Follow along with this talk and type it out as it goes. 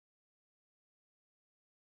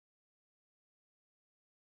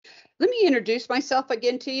Let me introduce myself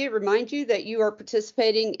again to you, remind you that you are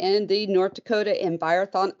participating in the North Dakota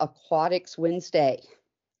Envirothon Aquatics Wednesday.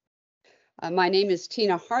 My name is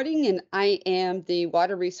Tina Harding, and I am the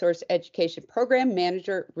Water Resource Education Program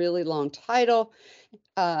Manager, really long title,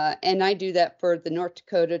 and I do that for the North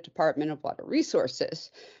Dakota Department of Water Resources.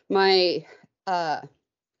 My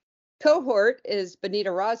cohort is Benita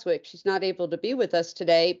Roswick. She's not able to be with us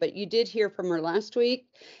today, but you did hear from her last week,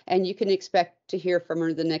 and you can expect to hear from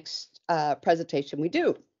her the next presentation we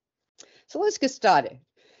do. So let's get started.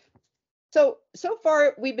 So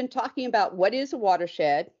far, we've been talking about what is a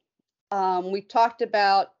watershed. We've talked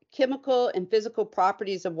about chemical and physical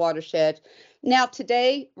properties of watershed. Now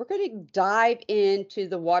today, we're going to dive into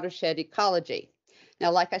the watershed ecology.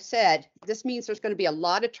 Now, like I said, this means there's going to be a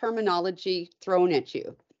lot of terminology thrown at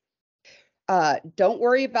you. Don't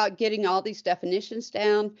worry about getting all these definitions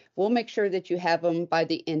down. We'll make sure that you have them by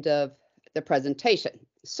the end of the presentation.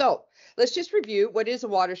 So let's just review what is a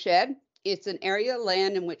watershed. It's an area of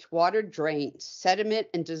land in which water drains sediment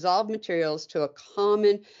and dissolved materials to a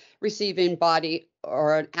common receiving body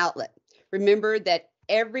or an outlet. Remember that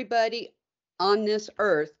everybody on this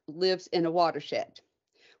earth lives in a watershed.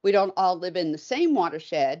 We don't all live in the same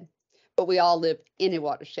watershed, but we all live in a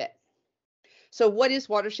watershed. So what is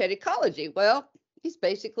watershed ecology? Well, it's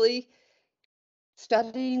basically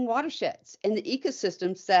studying watersheds and the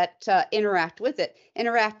ecosystems that interact with it,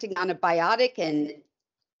 interacting on a biotic and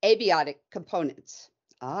abiotic components.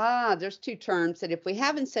 There's two terms that if we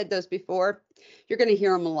haven't said those before, you're going to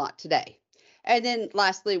hear them a lot today. And then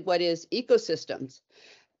lastly, what is ecosystems?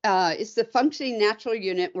 It's the functioning natural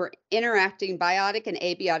unit where interacting biotic and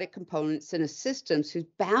abiotic components in a system whose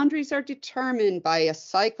boundaries are determined by a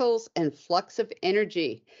cycles and flux of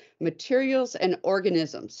energy, materials, and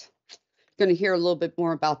organisms. Going to hear a little bit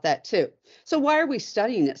more about that too. So why are we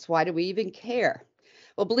studying this? Why do we even care?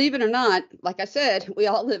 Well, believe it or not, like I said, we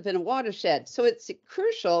all live in a watershed. So it's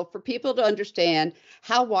crucial for people to understand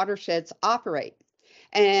how watersheds operate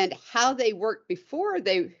and how they work before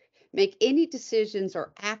they make any decisions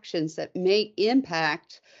or actions that may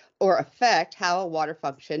impact or affect how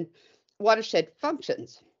a watershed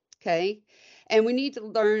functions. Okay. And we need to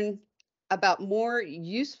learn about more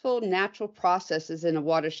useful natural processes in a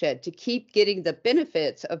watershed to keep getting the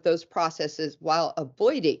benefits of those processes while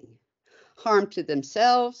avoiding harm to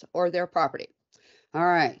themselves or their property. All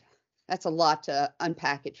right, that's a lot to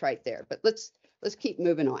unpackage right there, but let's keep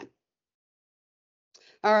moving on.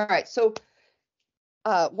 All right, so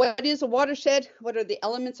what is a watershed? What are the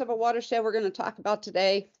elements of a watershed we're going to talk about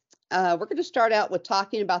today? We're going to start out with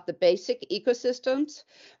talking about the basic ecosystems.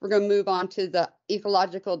 We're going to move on to the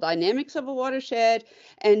ecological dynamics of a watershed,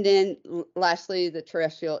 and then lastly, the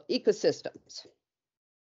terrestrial ecosystems.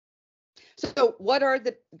 So what are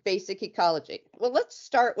the basic ecology? Well, let's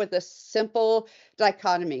start with a simple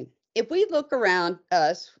dichotomy. If we look around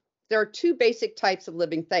us, there are two basic types of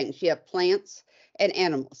living things. You have plants and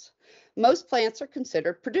animals. Most plants are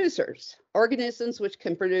considered producers, organisms which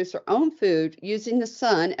can produce their own food using the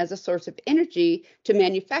sun as a source of energy to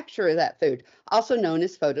manufacture that food, also known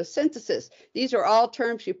as photosynthesis. These are all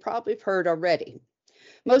terms you probably have heard already.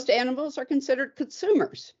 Most animals are considered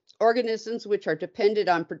consumers, organisms which are dependent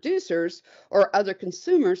on producers or other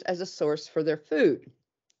consumers as a source for their food.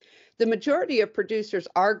 The majority of producers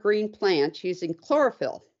are green plants using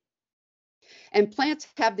chlorophyll. And plants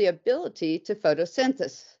have the ability to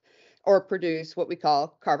photosynthesize or produce what we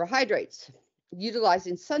call carbohydrates,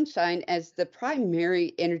 utilizing sunshine as the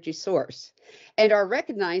primary energy source, and are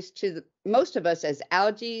recognized to most of us as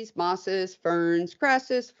algae, mosses, ferns,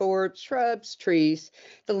 grasses, forbs, shrubs, trees.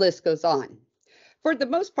 The list goes on. For the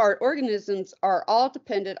most part, organisms are all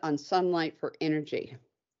dependent on sunlight for energy.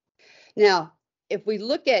 Now, if we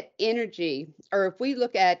look at energy, or if we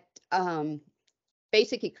look at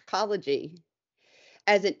basic ecology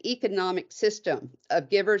as an economic system of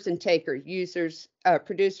givers and takers, users,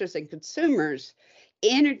 producers and consumers,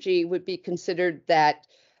 energy would be considered the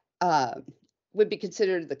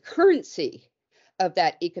currency of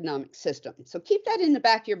that economic system. So keep that in the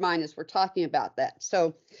back of your mind as we're talking about that.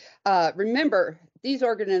 So remember, these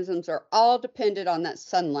organisms are all dependent on that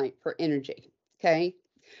sunlight for energy, okay?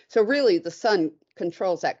 So really, the sun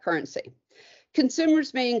controls that currency.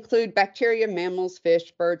 Consumers may include bacteria, mammals,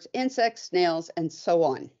 fish, birds, insects, snails, and so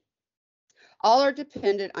on. All are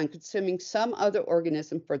dependent on consuming some other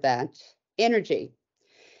organism for that energy.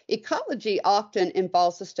 Ecology often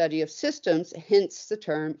involves the study of systems, hence the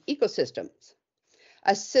term ecosystems.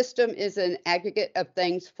 A system is an aggregate of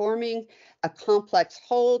things forming a complex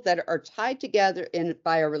whole that are tied together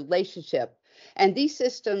by a relationship. And these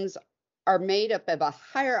systems are made up of a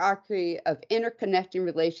hierarchy of interconnecting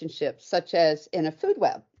relationships, such as in a food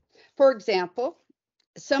web. For example,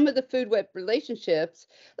 some of the food web relationships,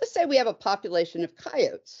 let's say we have a population of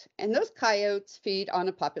coyotes, and those coyotes feed on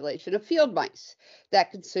a population of field mice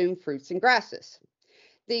that consume fruits and grasses.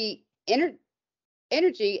 The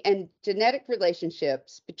energy and genetic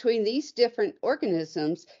relationships between these different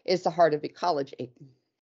organisms is the heart of ecology.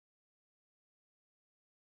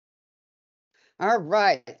 All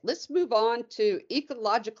right, let's move on to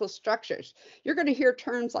ecological structures. You're going to hear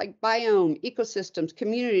terms like biome, ecosystems,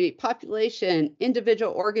 community, population,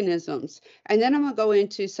 individual organisms, and then I'm going to go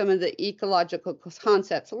into some of the ecological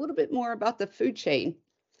concepts, a little bit more about the food chain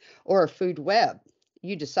or a food web.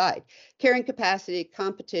 You decide. Carrying capacity,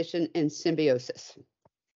 competition, and symbiosis.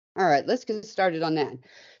 All right, let's get started on that.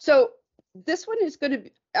 So this one is going to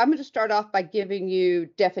be, I'm going to start off by giving you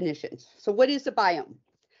definitions. So what is a biome?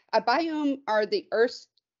 A biome are the Earth's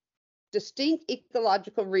distinct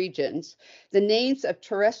ecological regions. The names of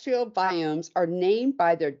terrestrial biomes are named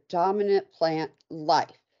by their dominant plant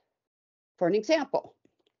life. For an example,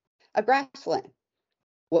 a grassland.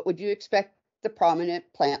 What would you expect the prominent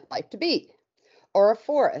plant life to be? Or a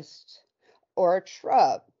forest, or a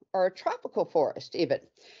shrub, or a tropical forest even.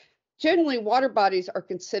 Generally, water bodies are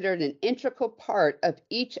considered an integral part of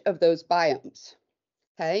each of those biomes.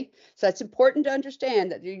 Okay, so it's important to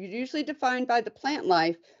understand that you're usually defined by the plant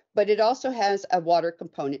life, but it also has a water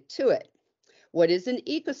component to it. What is an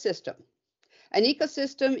ecosystem? An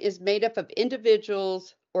ecosystem is made up of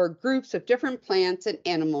individuals or groups of different plants and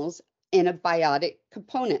animals in a biotic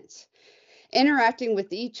components, interacting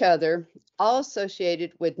with each other, all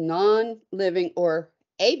associated with non-living or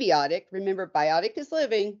abiotic, remember biotic is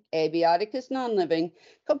living, abiotic is non-living,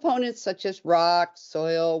 components such as rock,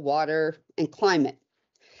 soil, water, and climate.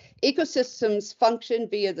 Ecosystems function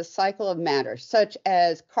via the cycle of matter, such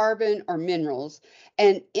as carbon or minerals,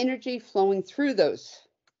 and energy flowing through those.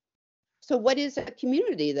 So what is a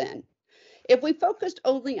community then? If we focused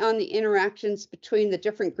only on the interactions between the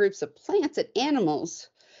different groups of plants and animals,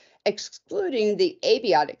 excluding the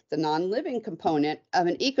abiotic, the non-living component of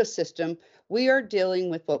an ecosystem, we are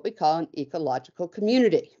dealing with what we call an ecological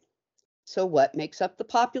community. So what makes up the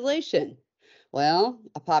population? Well,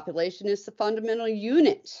 a population is the fundamental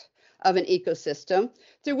unit of an ecosystem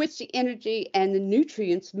through which the energy and the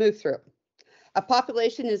nutrients move through. A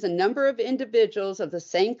population is a number of individuals of the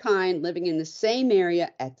same kind living in the same area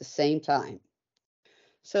at the same time.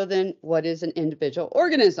 So then what is an individual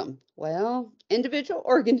organism? Well, individual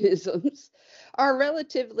organisms are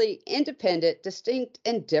relatively independent, distinct,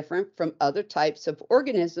 and different from other types of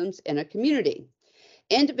organisms in a community.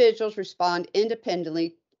 Individuals respond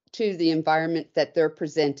independently to the environment that they're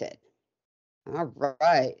presented. All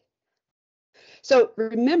right. So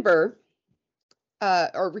remember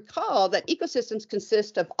or recall that ecosystems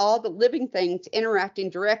consist of all the living things interacting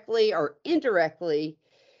directly or indirectly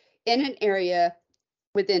in an area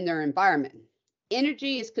within their environment.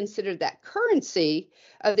 Energy is considered that currency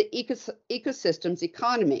of the ecosystem's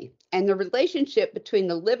economy, and the relationship between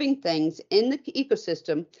the living things in the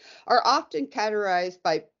ecosystem are often categorized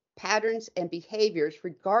by patterns and behaviors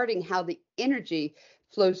regarding how the energy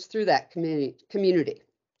flows through that community.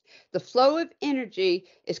 The flow of energy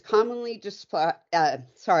is commonly described as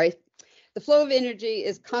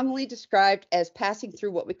passing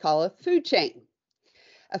through what we call a food chain.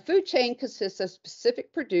 A food chain consists of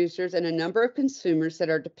specific producers and a number of consumers that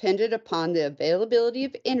are dependent upon the availability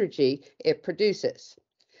of energy it produces.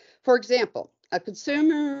 For example, a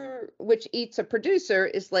consumer which eats a producer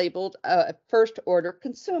is labeled a first-order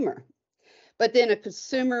consumer. But then a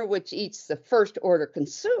consumer which eats the first-order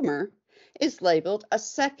consumer is labeled a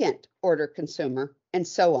second-order consumer, and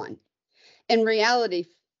so on. In reality,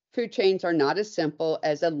 food chains are not as simple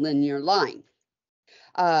as a linear line,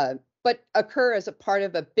 but occur as a part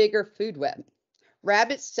of a bigger food web.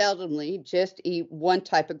 Rabbits seldomly just eat one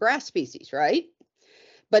type of grass species, right?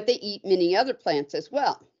 But they eat many other plants as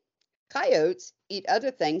well. Coyotes eat other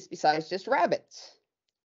things besides just rabbits.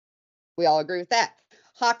 We all agree with that.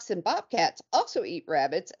 Hawks and bobcats also eat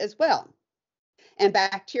rabbits as well. And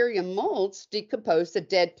bacterium molds decompose the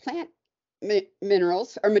dead plant the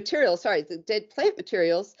dead plant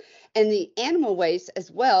materials and the animal waste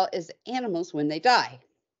as well as animals when they die.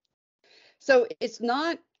 So it's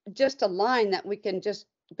not just a line that we can just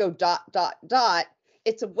go dot, dot, dot.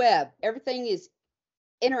 It's a web. Everything is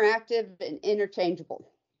interactive and interchangeable.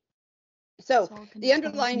 So the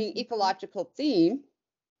underlying ecological theme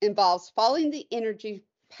involves following the energy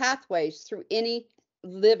pathways through any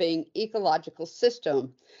living ecological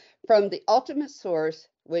system from the ultimate source,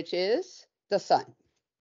 which is the sun.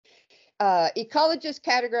 Ecologists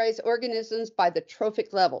categorize organisms by the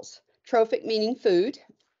trophic levels. Trophic meaning food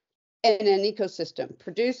in an ecosystem.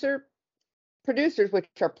 Producers, which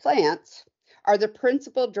are plants, are the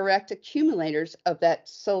principal direct accumulators of that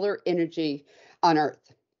solar energy on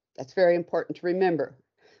Earth. That's very important to remember.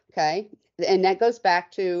 Okay, and that goes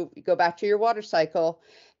back to your water cycle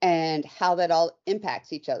and how that all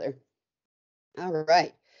impacts each other. All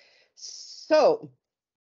right. So,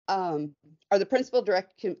 are the principal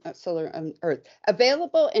direct solar on Earth.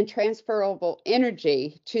 Available and transferable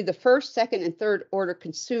energy to the first, second, and third order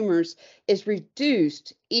consumers is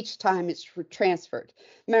reduced each time it's transferred.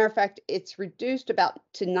 Matter of fact, it's reduced about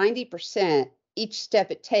to 90% each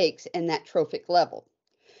step it takes in that trophic level.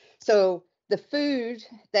 So the food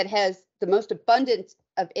that has the most abundance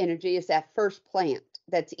of energy is that first plant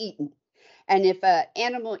that's eaten. And if an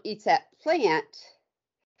animal eats that plant,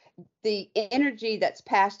 the energy that's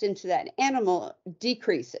passed into that animal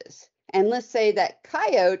decreases. And let's say that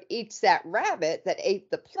coyote eats that rabbit that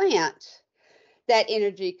ate the plant, that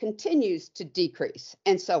energy continues to decrease,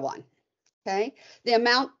 and so on. Okay, the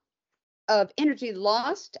amount of energy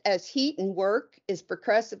lost as heat and work is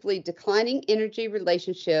progressively declining energy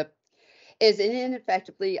relationship is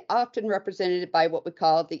ineffectively often represented by what we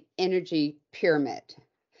call the energy pyramid.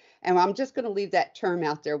 And I'm just going to leave that term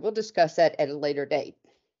out there. We'll discuss that at a later date.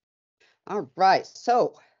 All right,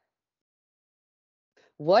 so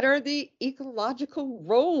what are the ecological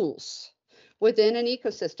roles within an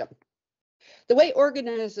ecosystem? The way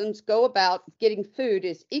organisms go about getting food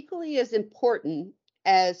is equally as important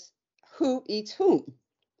as who eats whom.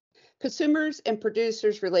 Consumers and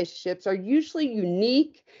producers' relationships are usually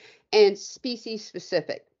unique and species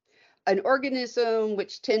specific. An organism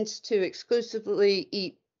which tends to exclusively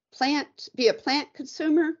be a plant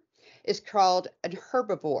consumer is called an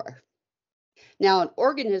herbivore. Now, an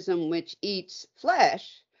organism which eats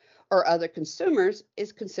flesh or other consumers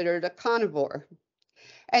is considered a carnivore.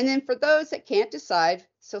 And then for those that can't decide,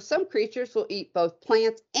 so some creatures will eat both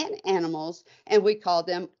plants and animals, and we call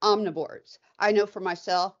them omnivores. I know for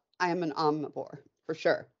myself, I am an omnivore for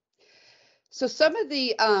sure. So some of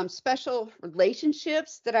the special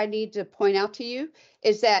relationships that I need to point out to you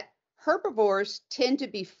is that herbivores tend to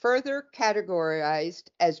be further categorized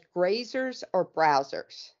as grazers or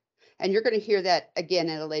browsers. And you're going to hear that again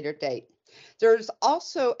at a later date. There's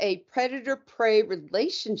also a predator-prey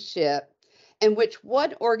relationship in which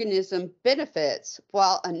one organism benefits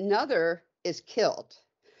while another is killed.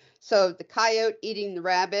 So the coyote eating the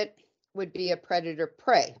rabbit would be a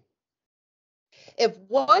predator-prey. If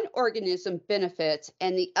one organism benefits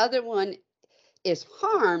and the other one is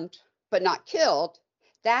harmed but not killed,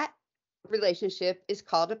 that relationship is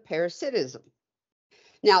called a parasitism.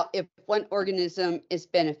 Now, if one organism is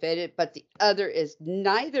benefited, but the other is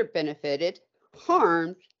neither benefited,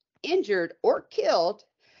 harmed, injured, or killed,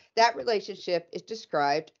 that relationship is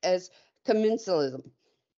described as commensalism.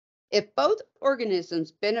 If both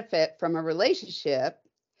organisms benefit from a relationship,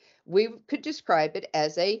 we could describe it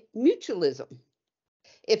as a mutualism.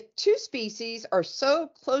 If two species are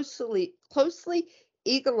so closely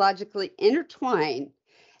ecologically intertwined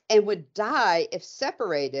and would die if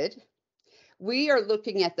separated, we are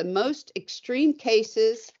looking at the most extreme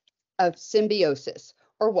cases of symbiosis,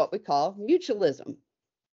 or what we call mutualism.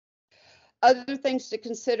 Other things to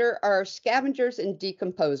consider are scavengers and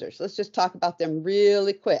decomposers. Let's just talk about them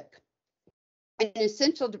really quick. An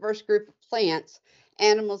essential diverse group of plants,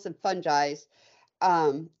 animals, and fungi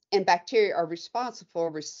and bacteria are responsible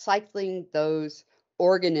for recycling those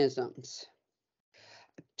organisms.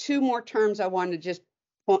 Two more terms I want to just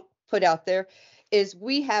put out there is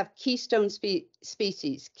we have keystone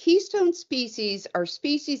species. Keystone species are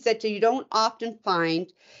species that you don't often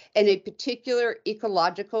find in a particular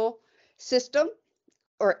ecological system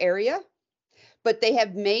or area, but they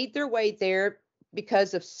have made their way there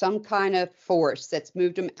because of some kind of force that's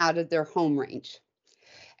moved them out of their home range.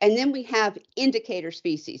 And then we have indicator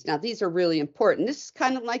species. Now, these are really important. This is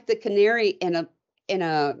kind of like the canary in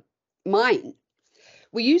a mine.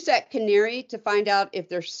 We use that canary to find out if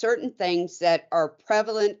there's certain things that are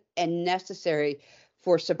prevalent and necessary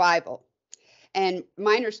for survival. And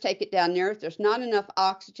miners take it down there. If there's not enough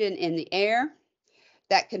oxygen in the air,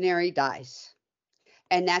 that canary dies.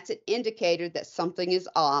 And that's an indicator that something is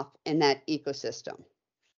off in that ecosystem.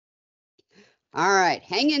 All right,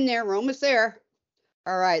 hang in there, we're almost there.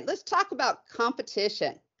 All right, let's talk about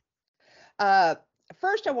competition.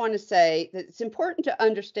 First, I want to say that it's important to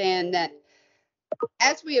understand that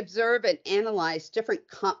as we observe and analyze different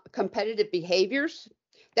competitive behaviors,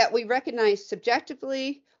 that we recognize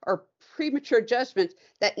subjectively or premature judgment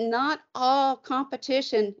that not all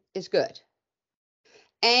competition is good.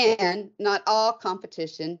 And not all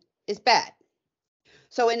competition is bad.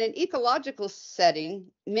 So in an ecological setting,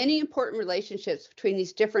 many important relationships between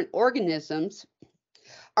these different organisms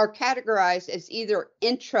are categorized as either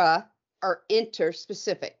intra or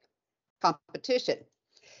interspecific competition.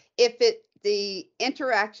 If the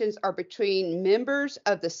interactions are between members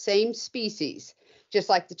of the same species, just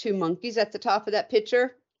like the two monkeys at the top of that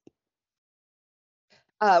picture,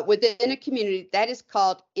 within a community, that is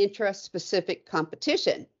called intraspecific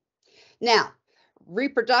competition. Now,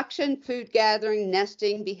 reproduction, food gathering,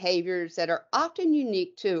 nesting behaviors that are often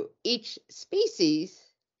unique to each species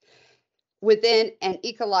within an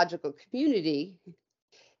ecological community,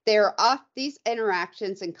 there are these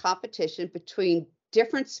interactions and competition between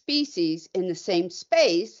different species in the same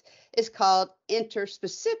space is called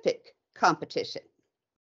interspecific competition.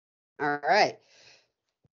 All right.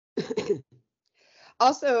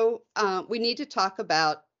 Also, we need to talk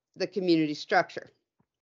about the community structure.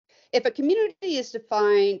 If a community is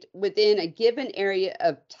defined within a given area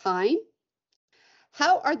of time,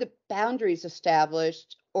 how are the boundaries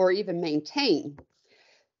established or even maintained?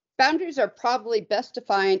 Boundaries are probably best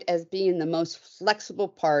defined as being the most flexible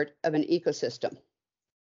part of an ecosystem.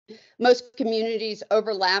 Most communities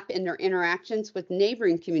overlap in their interactions with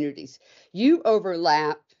neighboring communities. You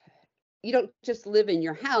overlap. You don't just live in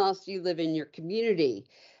your house, you live in your community.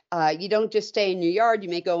 You don't just stay in your yard, you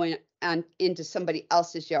may go into somebody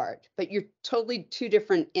else's yard, but you're totally two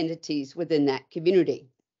different entities within that community.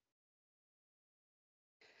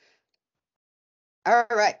 All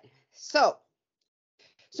right, so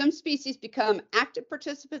some species become active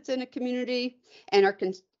participants in a community and are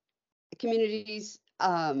communities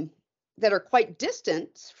that are quite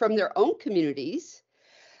distant from their own communities.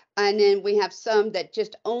 And then we have some that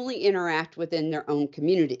just only interact within their own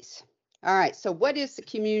communities. All right, so what is the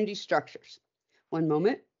community structures? One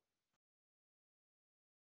moment.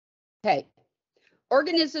 Okay,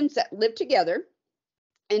 organisms that live together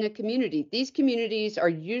in a community. These communities are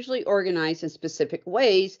usually organized in specific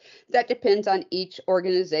ways that depends on each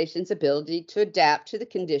organization's ability to adapt to the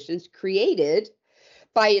conditions created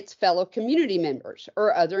by its fellow community members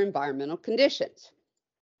or other environmental conditions.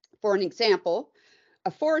 For an example, a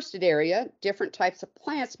forested area, different types of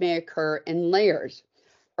plants may occur in layers.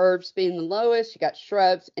 Herbs being the lowest, you got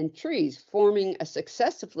shrubs and trees forming a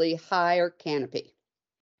successively higher canopy.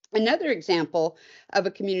 Another example of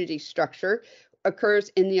a community structure occurs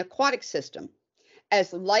in the aquatic system.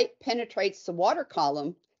 As light penetrates the water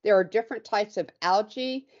column, there are different types of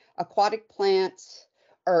algae, aquatic plants,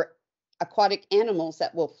 or aquatic animals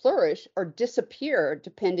that will flourish or disappear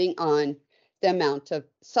depending on the amount of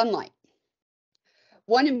sunlight.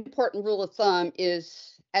 One important rule of thumb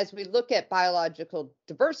is as we look at biological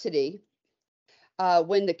diversity,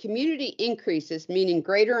 when the community increases, meaning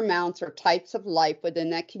greater amounts or types of life within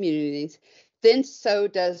that community, then so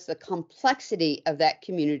does the complexity of that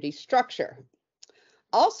community structure.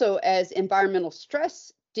 Also, as environmental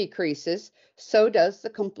stress decreases, so does the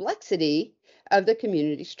complexity of the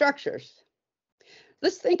community structures.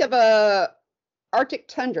 Let's think of a Arctic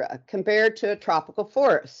tundra compared to a tropical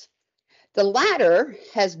forest. The latter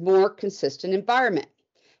has more consistent environment.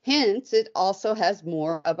 Hence, it also has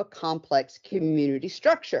more of a complex community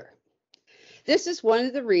structure. This is one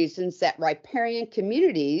of the reasons that riparian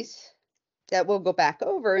communities, that we'll go back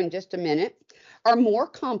over in just a minute, are more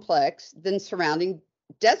complex than surrounding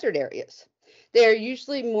desert areas. They are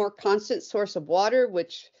usually more constant source of water,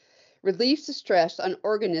 which relieves the stress on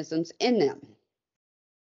organisms in them.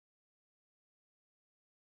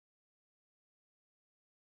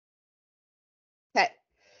 Okay,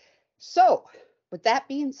 so with that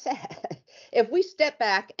being said, if we step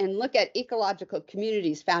back and look at ecological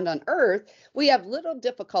communities found on Earth, we have little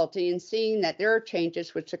difficulty in seeing that there are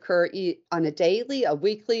changes which occur on a daily, a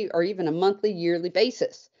weekly, or even a monthly, yearly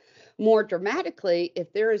basis. More dramatically,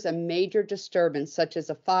 if there is a major disturbance, such as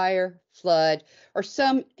a fire, flood, or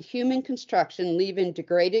some human construction leaving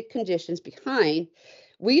degraded conditions behind,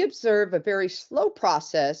 we observe a very slow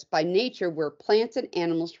process by nature where plants and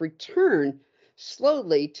animals return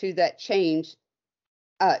slowly to that change.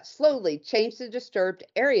 Slowly change the disturbed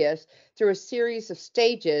areas through a series of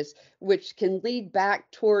stages, which can lead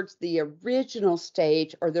back towards the original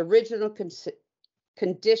stage or the original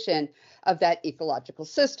condition of that ecological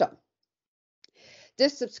system.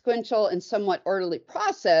 This sequential and somewhat orderly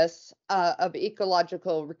process of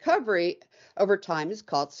ecological recovery over time is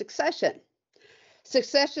called succession.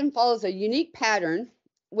 Succession follows a unique pattern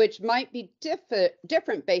which might be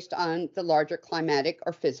different based on the larger climatic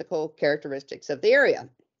or physical characteristics of the area.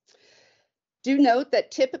 Do note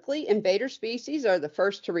that typically invader species are the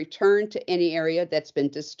first to return to any area that's been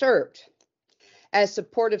disturbed. As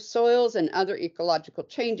supportive soils and other ecological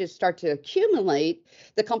changes start to accumulate,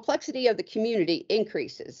 the complexity of the community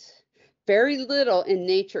increases. Very little in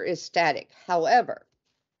nature is static. However,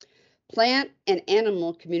 plant and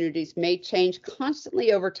animal communities may change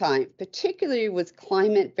constantly over time, particularly with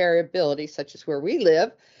climate variability, such as where we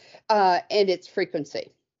live, and its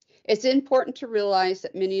frequency. It's important to realize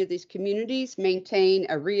that many of these communities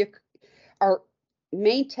are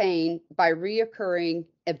maintained by reoccurring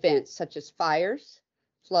events such as fires,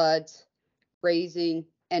 floods, grazing,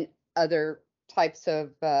 and other types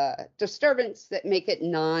of disturbance that make it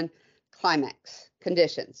non-climax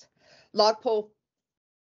conditions.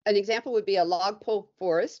 An example would be a log pole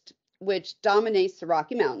forest, which dominates the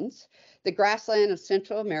Rocky Mountains, the grassland of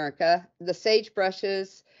Central America, the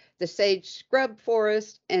sagebrushes, the sage scrub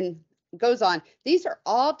forest, and goes on. These are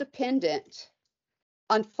all dependent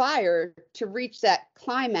on fire to reach that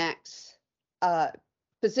climax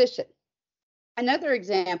position. Another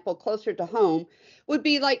example closer to home would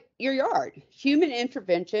be like your yard. Human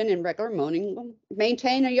intervention and regular mowing will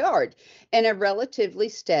maintain a yard in a relatively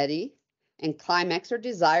steady and climax or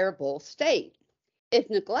desirable state. If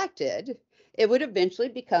neglected, it would eventually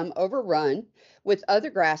become overrun with other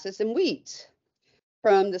grasses and weeds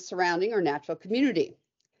from the surrounding or natural community.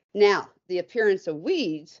 Now, the appearance of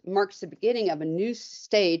weeds marks the beginning of a new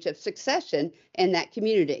stage of succession in that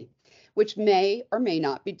community, which may or may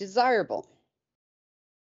not be desirable.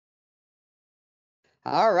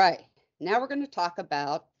 All right, now we're going to talk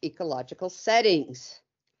about ecological settings.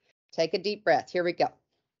 Take a deep breath. Here we go.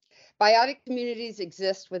 Biotic communities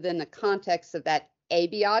exist within the context of that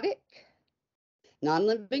abiotic,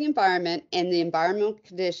 non-living environment, and the environmental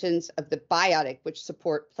conditions of the biotic, which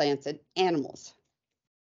support plants and animals.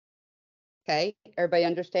 Okay, everybody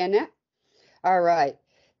understand that? All right.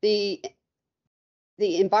 The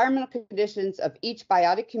environmental conditions of each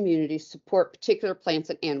biotic community support particular plants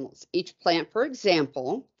and animals. Each plant, for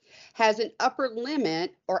example, has an upper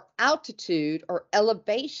limit or altitude or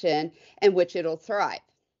elevation in which it'll thrive.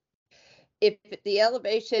 If the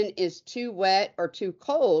elevation is too wet or too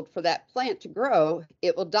cold for that plant to grow,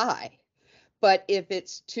 it will die. But if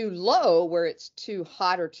it's too low, where it's too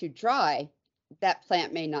hot or too dry, that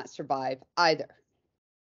plant may not survive either.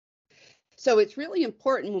 So it's really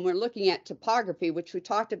important when we're looking at topography, which we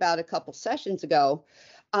talked about a couple sessions ago,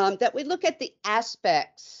 that we look at the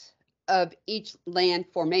aspects of each land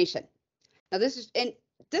formation. Now this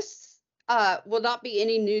will not be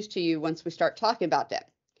any news to you once we start talking about that.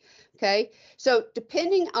 Okay, so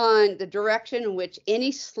depending on the direction in which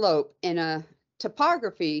any slope in a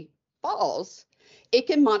topography falls, it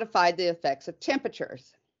can modify the effects of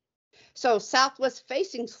temperatures. So southwest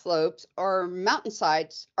facing slopes or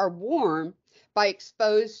mountainsides are warm by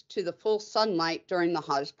exposed to the full sunlight during the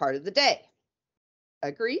hottest part of the day.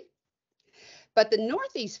 Agree? But the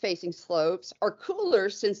northeast facing slopes are cooler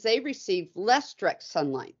since they receive less direct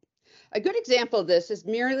sunlight. A good example of this is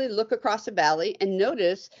merely look across a valley and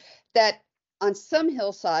notice that on some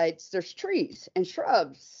hillsides there's trees and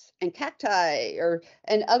shrubs and cacti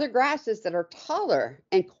and other grasses that are taller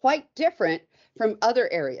and quite different from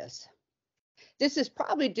other areas. This is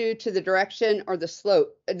probably due to the direction or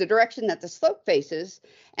the direction that the slope faces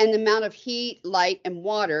and the amount of heat, light, and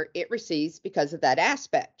water it receives because of that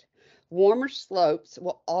aspect. Warmer slopes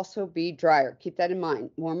will also be drier. Keep that in mind.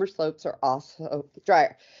 Warmer slopes are also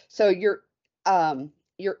drier. So your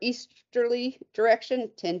easterly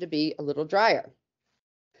direction tend to be a little drier.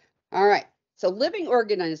 All right. So living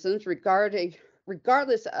organisms,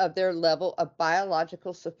 regardless of their level of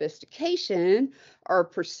biological sophistication or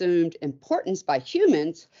presumed importance by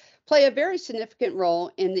humans, play a very significant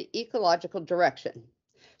role in the ecological direction.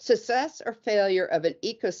 Success or failure of an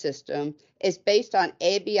ecosystem is based on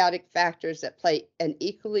abiotic factors that play an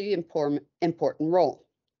equally important role.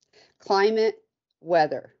 Climate,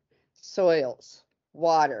 weather, soils,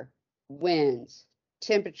 water, winds,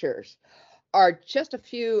 temperatures are just a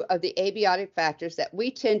few of the abiotic factors that we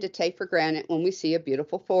tend to take for granted when we see a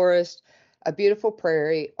beautiful forest, a beautiful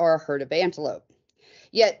prairie, or a herd of antelope.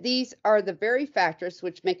 Yet these are the very factors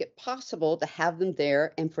which make it possible to have them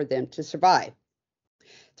there and for them to survive.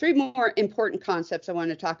 Three more important concepts I want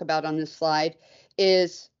to talk about on this slide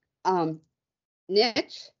is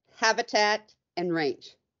niche, habitat, and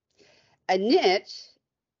range. A niche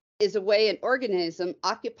is a way an organism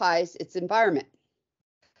occupies its environment.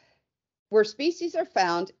 Where species are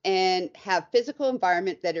found and have physical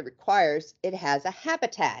environment that it requires, it has a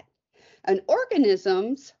habitat. An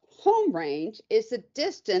organism's home range is the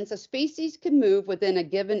distance a species can move within a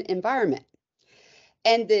given environment.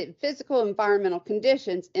 And the physical environmental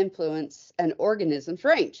conditions influence an organism's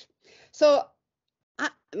range. So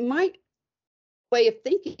my way of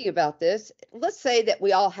thinking about this, let's say that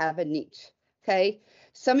we all have a niche, okay?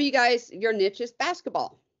 Some of you guys, your niche is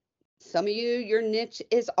basketball. Some of you, your niche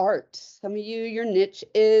is art. Some of you, your niche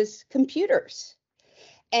is computers.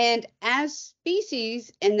 And as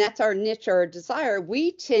species, and that's our niche or our desire,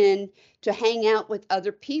 we tend to hang out with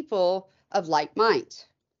other people of like minds.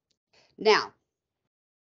 Now,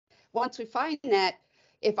 once we find that,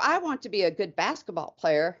 if I want to be a good basketball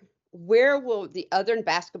player, where will the other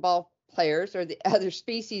basketball players or the other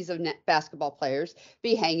species of basketball players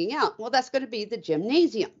be hanging out? Well, that's going to be the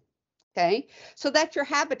gymnasium. Okay, so that's your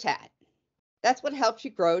habitat. That's what helps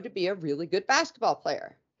you grow to be a really good basketball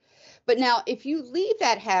player. But now, if you leave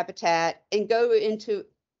that habitat and go into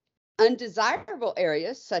undesirable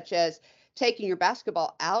areas, such as taking your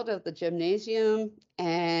basketball out of the gymnasium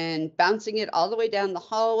and bouncing it all the way down the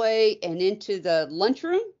hallway and into the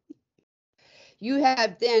lunchroom, you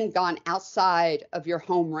have then gone outside of your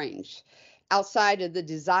home range, outside of the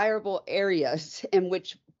desirable areas in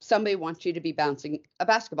which somebody wants you to be bouncing a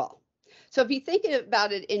basketball. So if you think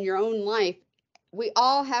about it in your own life, we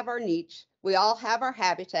all have our niche, we all have our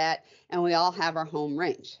habitat, and we all have our home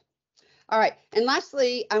range. All right, and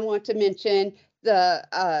lastly, I want to mention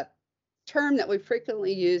the term that we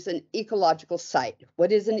frequently use, an ecological site.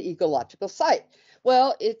 What is an ecological site?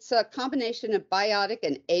 Well, it's a combination of biotic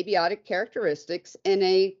and abiotic characteristics in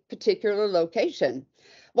a particular location.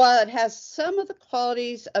 While it has some of the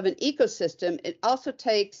qualities of an ecosystem, it also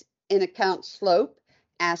takes in account slope,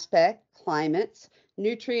 aspect, climates,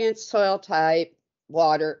 nutrients, soil type,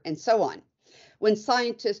 water, and so on. When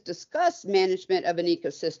scientists discuss management of an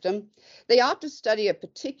ecosystem, they often study a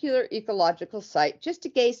particular ecological site just to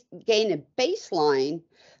gain a baseline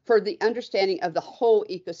for the understanding of the whole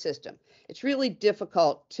ecosystem. It's really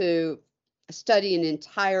difficult to study an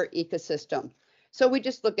entire ecosystem, so we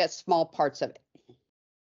just look at small parts of it.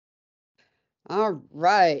 All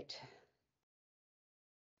right.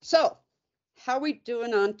 So, how are we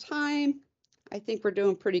doing on time? I think we're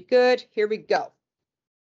doing pretty good. Here we go.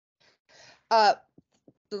 The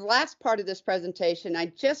last part of this presentation, I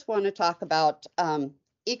just want to talk about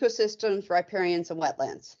ecosystems, riparians, and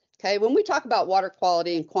wetlands. Okay, when we talk about water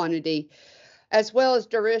quality and quantity, as well as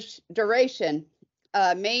duration,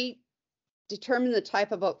 may determine the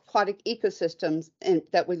type of aquatic ecosystems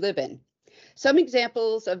that we live in. Some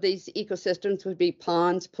examples of these ecosystems would be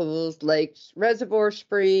ponds, pools, lakes, reservoirs,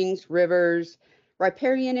 springs, rivers,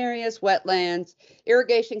 riparian areas, wetlands,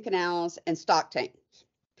 irrigation canals, and stock tanks.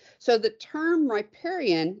 So the term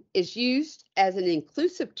riparian is used as an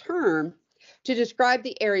inclusive term to describe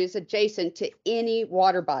the areas adjacent to any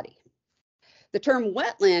water body. The term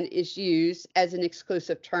wetland is used as an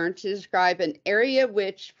exclusive term to describe an area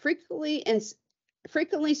which frequently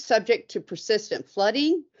subject to persistent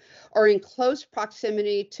flooding or in close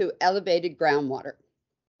proximity to elevated groundwater.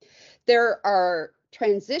 There are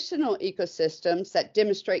transitional ecosystems that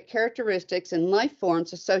demonstrate characteristics and life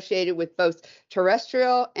forms associated with both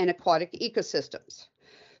terrestrial and aquatic ecosystems.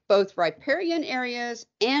 Both riparian areas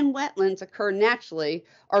and wetlands occur naturally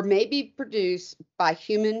or may be produced by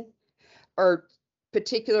human or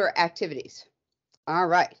particular activities. All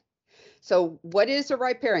right. So what is a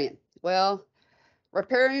riparian? Well,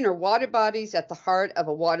 riparian or water bodies at the heart of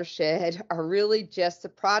a watershed are really just the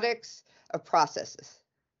products of processes.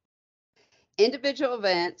 Individual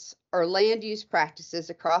events or land use practices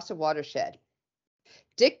across a watershed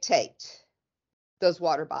dictate those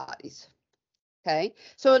water bodies. Okay,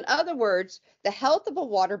 so in other words, the health of a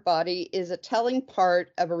water body is a telling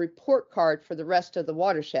part of a report card for the rest of the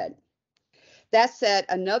watershed. That said,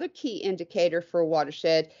 another key indicator for a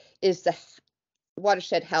watershed is the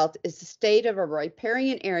watershed health is the state of a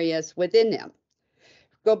riparian areas within them.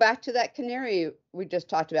 Go back to that canary we just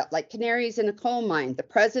talked about, like canaries in a coal mine. The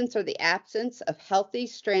presence or the absence of healthy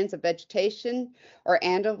strands of vegetation or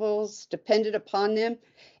animals dependent upon them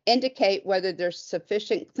indicate whether there's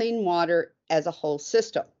sufficient clean water as a whole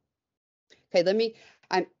system. Okay,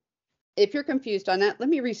 if you're confused on that, let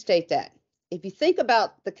me restate that. If you think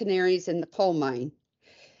about the canaries in the coal mine,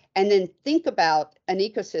 and then think about an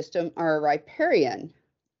ecosystem or a riparian,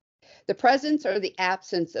 the presence or the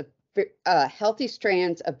absence of healthy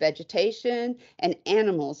strands of vegetation and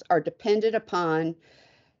animals are dependent upon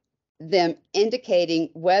them indicating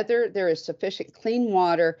whether there is sufficient clean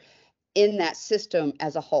water in that system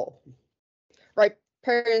as a whole.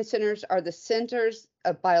 Riparian centers are the centers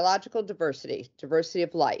of biological diversity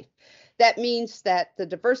of life. That means that the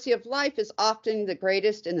diversity of life is often the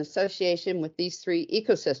greatest in association with these three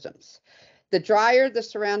ecosystems. The drier the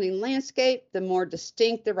surrounding landscape, the more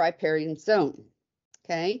distinct the riparian zone.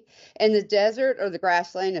 Okay, in the desert or the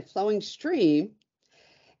grassland, a flowing stream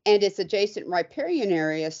and its adjacent riparian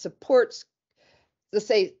area supports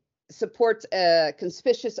a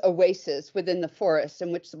conspicuous oasis within the forest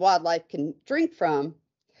in which the wildlife can drink from,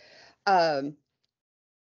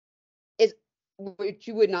 is which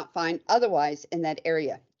you would not find otherwise in that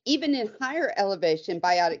area. Even in higher elevation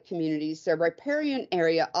biotic communities, their riparian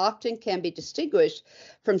area often can be distinguished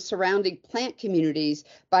from surrounding plant communities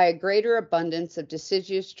by a greater abundance of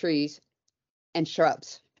deciduous trees and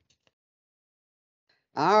shrubs.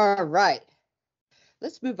 All right,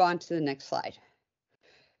 let's move on to the next slide.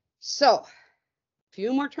 So, a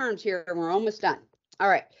few more terms here and we're almost done. All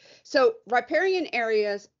right, so riparian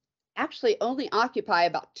areas actually only occupy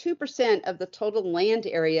about 2% of the total land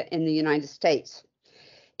area in the United States.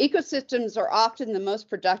 Ecosystems are often the most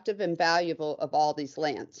productive and valuable of all these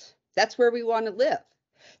lands. That's where we want to live.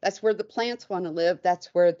 That's where the plants want to live. That's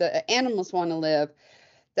where the animals want to live.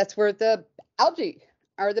 That's where the algae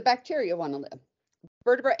or the bacteria want to live.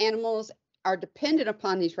 Vertebrate animals are dependent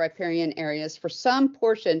upon these riparian areas for some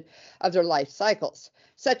portion of their life cycles,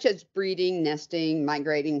 such as breeding, nesting,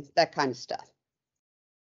 migrating, that kind of stuff.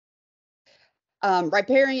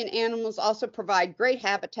 Riparian animals also provide great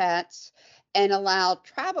habitats and allow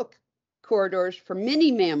travel corridors for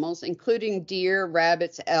many mammals, including deer,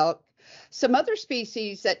 rabbits, elk. Some other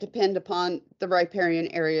species that depend upon the riparian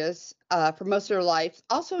areas for most of their life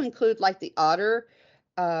also include like the otter,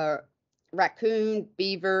 raccoon,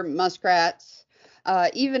 beaver, muskrats,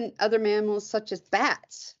 even other mammals such as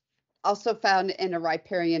bats, also found in the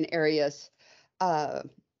riparian areas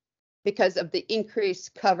because of the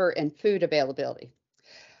increased cover and food availability.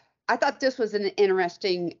 I thought this was an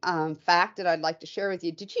interesting fact that I'd like to share with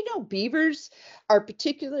you. Did you know beavers are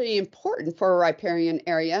particularly important for a riparian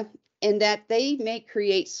area in that they may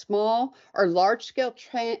create small or large-scale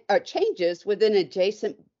changes within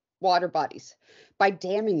adjacent water bodies by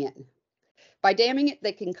damming it? By damming it,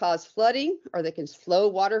 they can cause flooding, or they can slow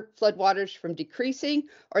floodwaters from decreasing,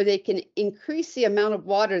 or they can increase the amount of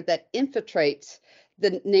water that infiltrates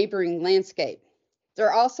the neighboring landscape.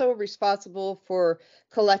 They're also responsible for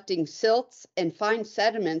collecting silts and fine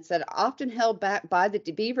sediments that are often held back by the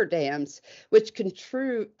beaver dams, which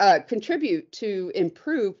contribute to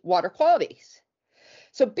improve water qualities.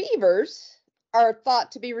 So beavers are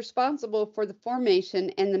thought to be responsible for the formation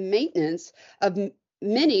and the maintenance of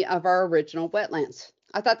many of our original wetlands.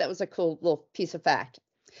 I thought that was a cool little piece of fact.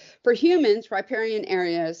 For humans, riparian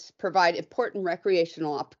areas provide important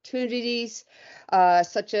recreational opportunities,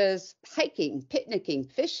 such as hiking, picnicking,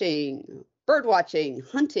 fishing, bird watching,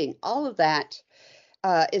 hunting. All of that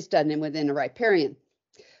is done within a riparian.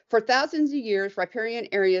 For thousands of years, riparian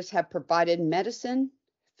areas have provided medicine,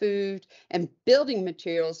 food, and building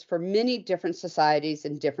materials for many different societies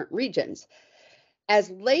in different regions. As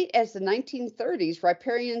late as the 1930s,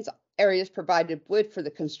 riparian areas provided wood for the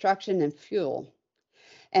construction and fuel.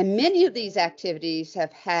 And many of these activities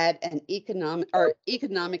have had an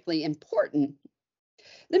economically important.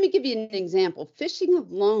 Let me give you an example. Fishing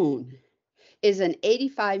alone is an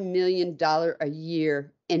 $85 million a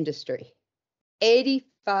year industry.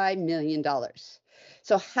 $85 million.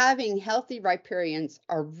 So having healthy riparians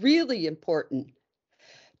are really important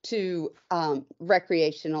to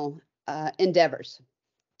recreational endeavors.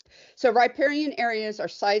 So riparian areas are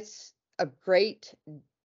sites of great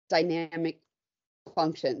dynamic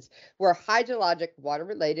functions where hydrologic,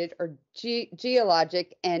 water-related, or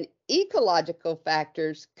geologic and ecological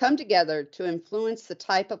factors come together to influence the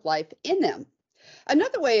type of life in them.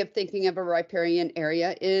 Another way of thinking of a riparian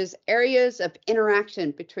area is areas of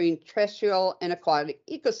interaction between terrestrial and aquatic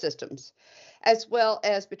ecosystems, as well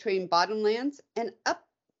as between bottomlands and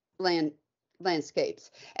upland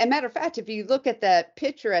landscapes. And matter of fact, if you look at that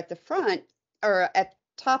picture at the front or at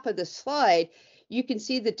the top of the slide, you can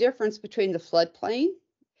see the difference between the floodplain,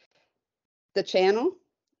 the channel,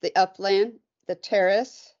 the upland, the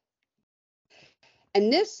terrace.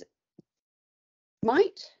 And this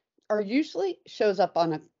might or usually shows up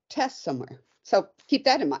on a test somewhere. So keep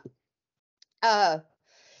that in mind.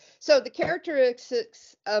 So the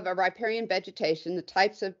characteristics of a riparian vegetation, the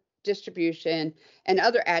types of distribution, and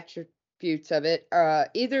other attributes of it,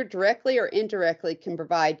 either directly or indirectly can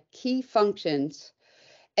provide key functions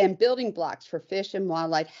and building blocks for fish and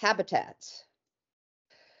wildlife habitats.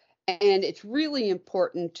 And it's really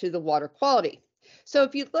important to the water quality. So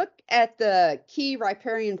if you look at the key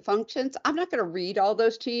riparian functions, I'm not going to read all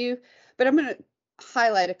those to you, but I'm going to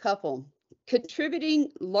highlight a couple.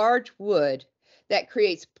 Contributing large wood that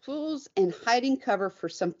creates pools and hiding cover for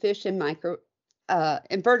some fish and micro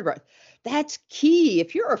invertebrates. That's key.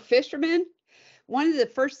 If you're a fisherman, one of the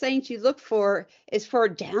first things you look for is for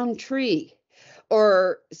a downed tree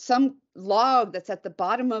or some log that's at the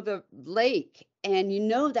bottom of a lake, and you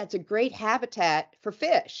know that's a great habitat for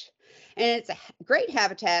fish. And it's a great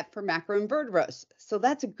habitat for macroinvertebrates. So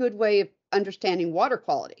that's a good way of understanding water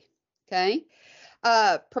quality. Okay.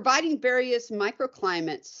 Providing various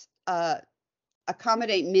microclimates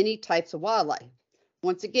accommodate many types of wildlife.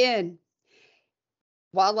 Once again,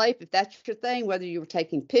 wildlife, if that's your thing, whether you were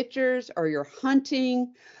taking pictures or you're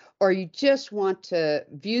hunting or you just want to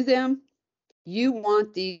view them, you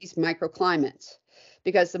want these microclimates,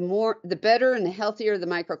 because the better and the healthier the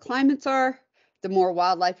microclimates are, the more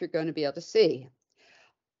wildlife you're going to be able to see.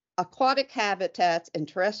 Aquatic habitats and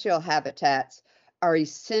terrestrial habitats are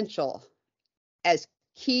essential as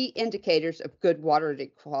key indicators of good water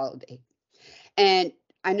quality. And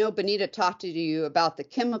I know Benita talked to you about the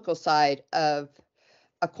chemical side of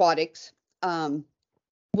aquatics.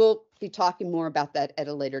 We'll be talking more about that at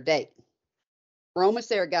a later date. We're almost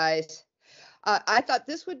there, guys. I thought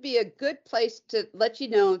this would be a good place to let you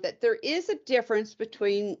know that there is a difference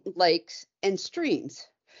between lakes and streams.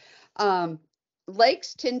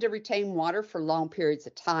 Lakes tend to retain water for long periods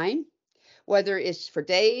of time, whether it's for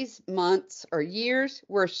days, months, or years,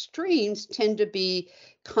 where streams tend to be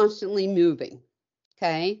constantly moving.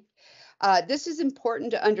 Okay. This is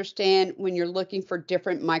important to understand when you're looking for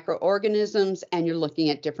different microorganisms and you're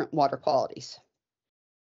looking at different water qualities.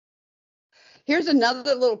 Here's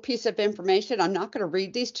another little piece of information. I'm not going to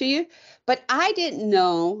read these to you, but I didn't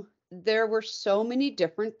know there were so many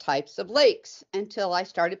different types of lakes until I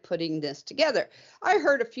started putting this together. I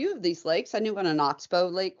heard a few of these lakes. I knew what an oxbow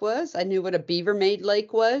lake was. I knew what a beaver-made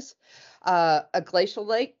lake was, a glacial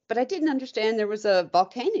lake, but I didn't understand there was a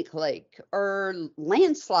volcanic lake or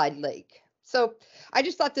landslide lake. So I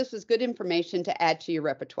just thought this was good information to add to your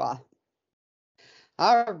repertoire.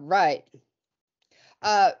 All right.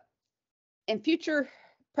 In future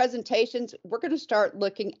presentations, we're going to start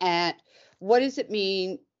looking at what does it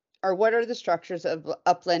mean, or what are the structures of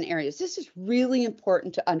upland areas. This is really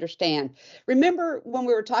important to understand. Remember when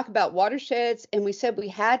we were talking about watersheds and we said we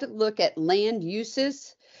had to look at land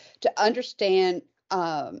uses to understand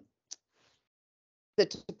what the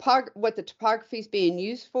topography is being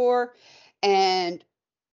used for and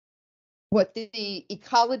what the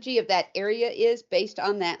ecology of that area is based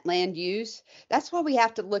on that land use. That's why we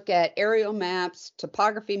have to look at aerial maps,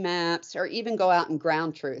 topography maps, or even go out and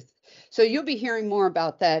ground truth. So you'll be hearing more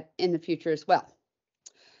about that in the future as well.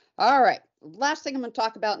 All right, last thing I'm going to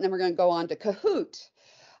talk about, and then we're going to go on to Kahoot.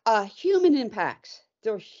 Human impacts.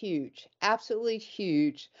 They're huge, absolutely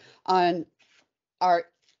huge on our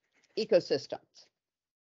ecosystems.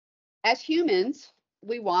 As humans,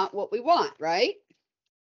 we want what we want, right?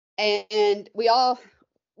 And we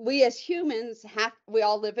as humans we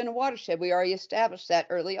all live in a watershed. We already established that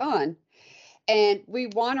early on. And we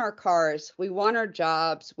want our cars, we want our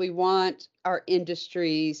jobs, we want our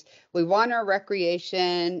industries, we want our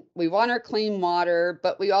recreation, we want our clean water,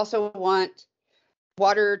 but we also want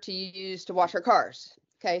water to use to wash our cars.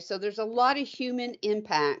 Okay, so there's a lot of human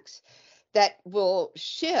impacts that will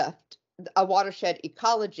shift a watershed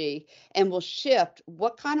ecology and will shift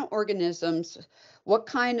what kind of organisms, what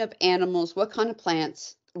kind of animals, what kind of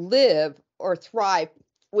plants live or thrive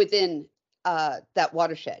within that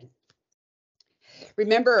watershed.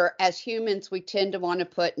 Remember, as humans, we tend to want to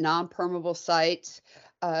put non-permeable sites.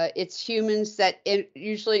 It's humans that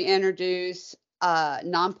usually introduce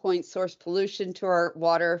non-point source pollution to our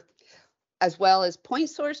water, as well as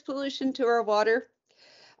point source pollution to our water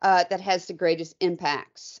that has the greatest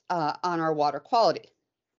impacts on our water quality.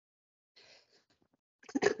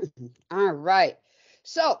 All right.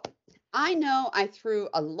 So I know I threw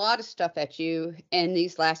a lot of stuff at you in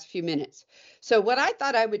these last few minutes. So what I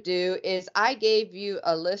thought I would do is I gave you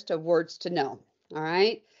a list of words to know. All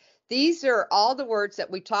right. These are all the words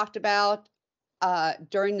that we talked about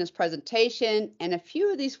during this presentation, and a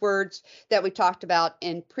few of these words that we talked about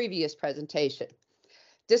in previous presentation.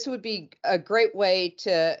 This would be a great way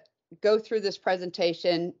to go through this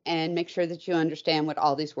presentation and make sure that you understand what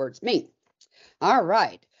all these words mean. All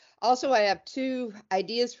right. Also, I have 2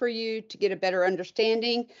 ideas for you to get a better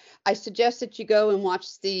understanding. I suggest that you go and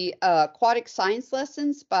watch the aquatic science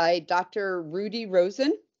lessons by Dr. Rudy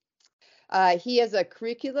Rosen. He has a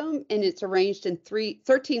curriculum and it's arranged in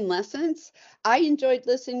 13 lessons. I enjoyed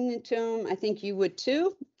listening to him. I think you would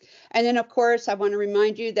too. And then, of course, I want to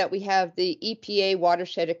remind you that we have the EPA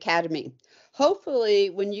Watershed Academy. Hopefully,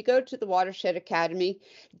 when you go to the Watershed Academy,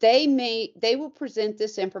 they will present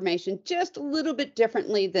this information just a little bit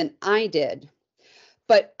differently than I did.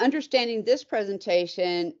 But understanding this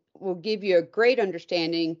presentation will give you a great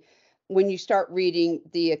understanding when you start reading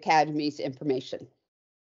the Academy's information.